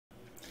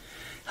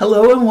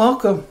Hello and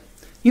welcome.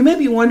 You may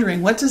be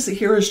wondering, what does the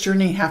hero's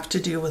journey have to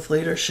do with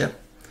leadership?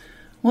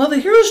 Well, the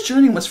hero's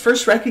journey was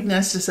first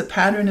recognized as a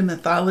pattern in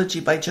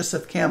mythology by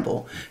Joseph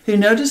Campbell, who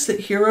noticed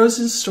that heroes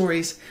in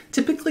stories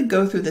typically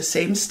go through the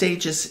same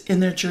stages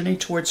in their journey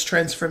towards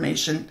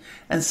transformation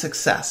and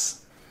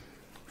success.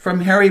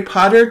 From Harry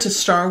Potter to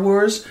Star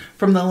Wars,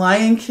 from The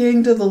Lion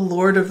King to The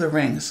Lord of the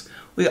Rings,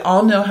 we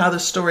all know how the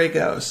story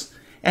goes.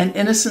 An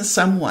innocent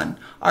someone,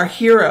 our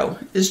hero,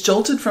 is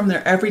jolted from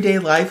their everyday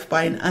life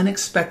by an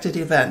unexpected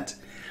event.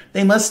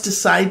 They must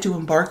decide to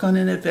embark on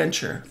an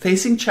adventure,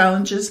 facing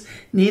challenges,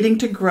 needing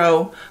to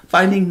grow,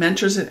 finding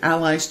mentors and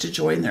allies to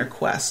join their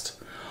quest.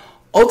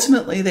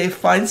 Ultimately, they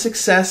find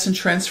success and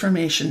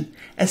transformation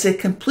as they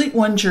complete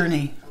one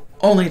journey,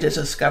 only to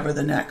discover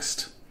the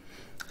next.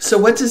 So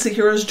what does the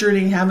hero's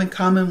journey have in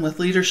common with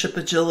leadership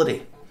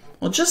agility?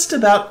 Well, just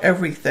about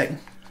everything.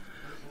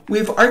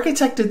 We've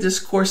architected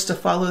this course to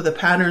follow the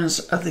patterns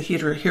of the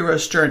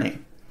hero's journey.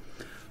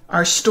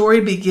 Our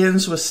story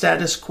begins with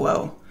status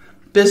quo,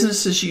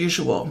 business as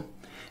usual,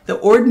 the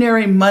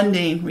ordinary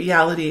mundane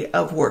reality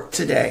of work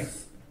today.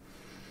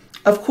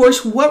 Of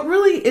course, what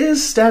really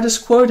is status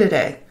quo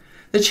today?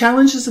 The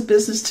challenges of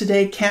business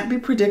today can't be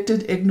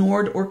predicted,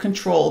 ignored, or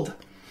controlled.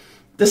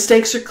 The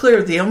stakes are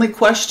clear. The only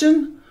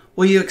question,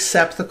 will you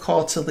accept the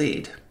call to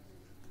lead?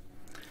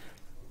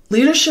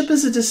 Leadership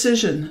is a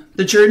decision.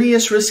 The journey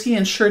is risky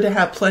and sure to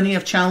have plenty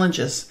of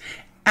challenges.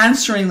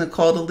 Answering the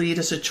call to lead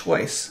is a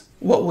choice.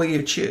 What will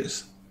you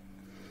choose?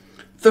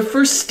 The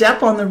first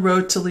step on the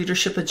road to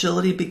leadership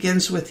agility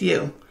begins with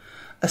you.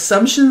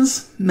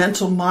 Assumptions,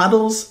 mental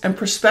models, and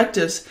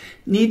perspectives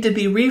need to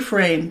be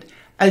reframed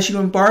as you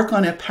embark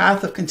on a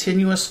path of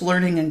continuous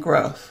learning and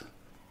growth.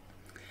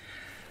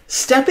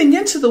 Stepping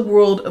into the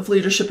world of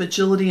leadership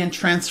agility and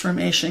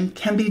transformation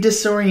can be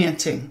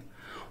disorienting.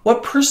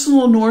 What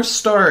personal North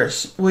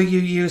Stars will you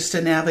use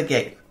to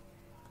navigate?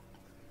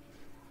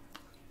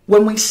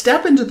 When we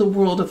step into the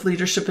world of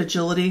leadership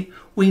agility,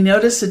 we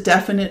notice a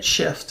definite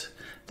shift.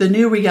 The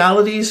new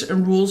realities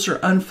and rules are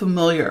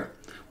unfamiliar.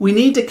 We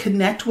need to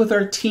connect with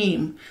our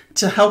team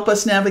to help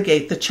us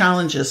navigate the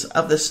challenges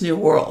of this new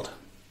world.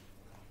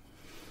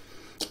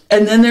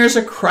 And then there's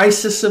a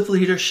crisis of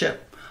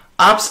leadership.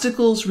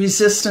 Obstacles,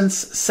 resistance,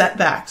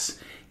 setbacks.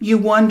 You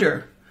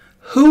wonder,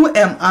 who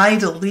am I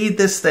to lead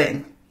this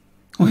thing?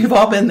 We've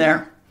all been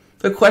there.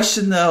 The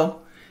question,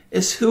 though,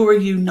 is who are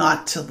you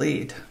not to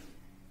lead?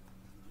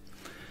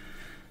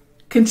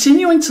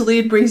 Continuing to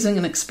lead brings in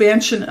an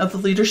expansion of the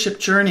leadership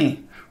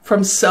journey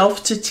from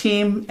self to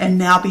team and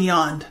now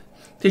beyond.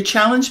 The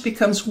challenge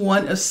becomes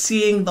one of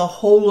seeing the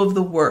whole of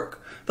the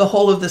work, the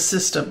whole of the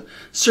system,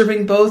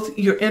 serving both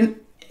your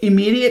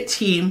immediate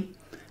team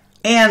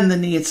and the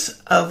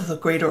needs of the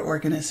greater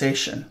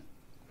organization.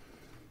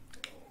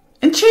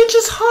 And change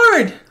is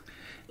hard.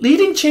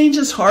 Leading change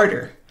is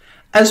harder.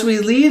 As we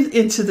lead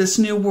into this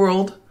new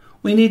world,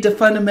 we need to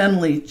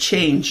fundamentally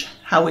change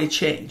how we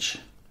change.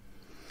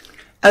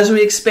 As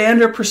we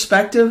expand our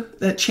perspective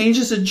that change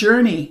is a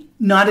journey,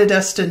 not a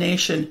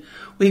destination,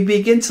 we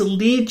begin to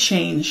lead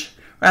change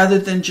rather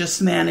than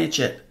just manage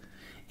it.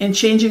 In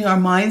changing our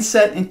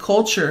mindset and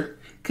culture,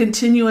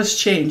 continuous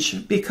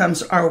change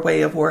becomes our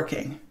way of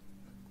working.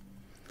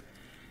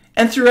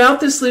 And throughout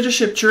this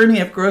leadership journey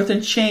of growth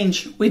and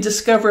change, we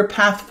discover a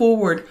path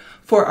forward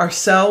for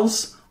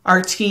ourselves,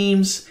 our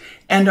teams,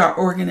 and our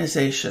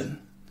organization.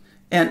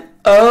 And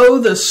oh,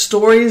 the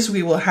stories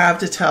we will have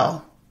to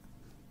tell.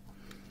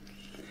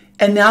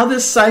 And now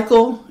this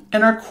cycle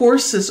and our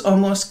course is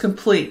almost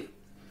complete.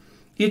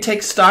 You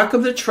take stock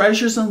of the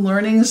treasures and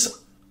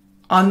learnings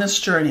on this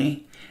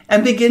journey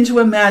and begin to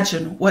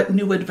imagine what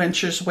new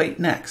adventures wait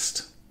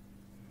next.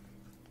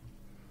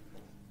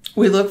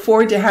 We look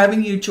forward to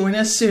having you join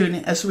us soon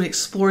as we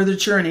explore the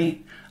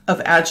journey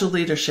of Agile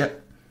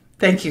leadership.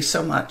 Thank you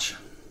so much.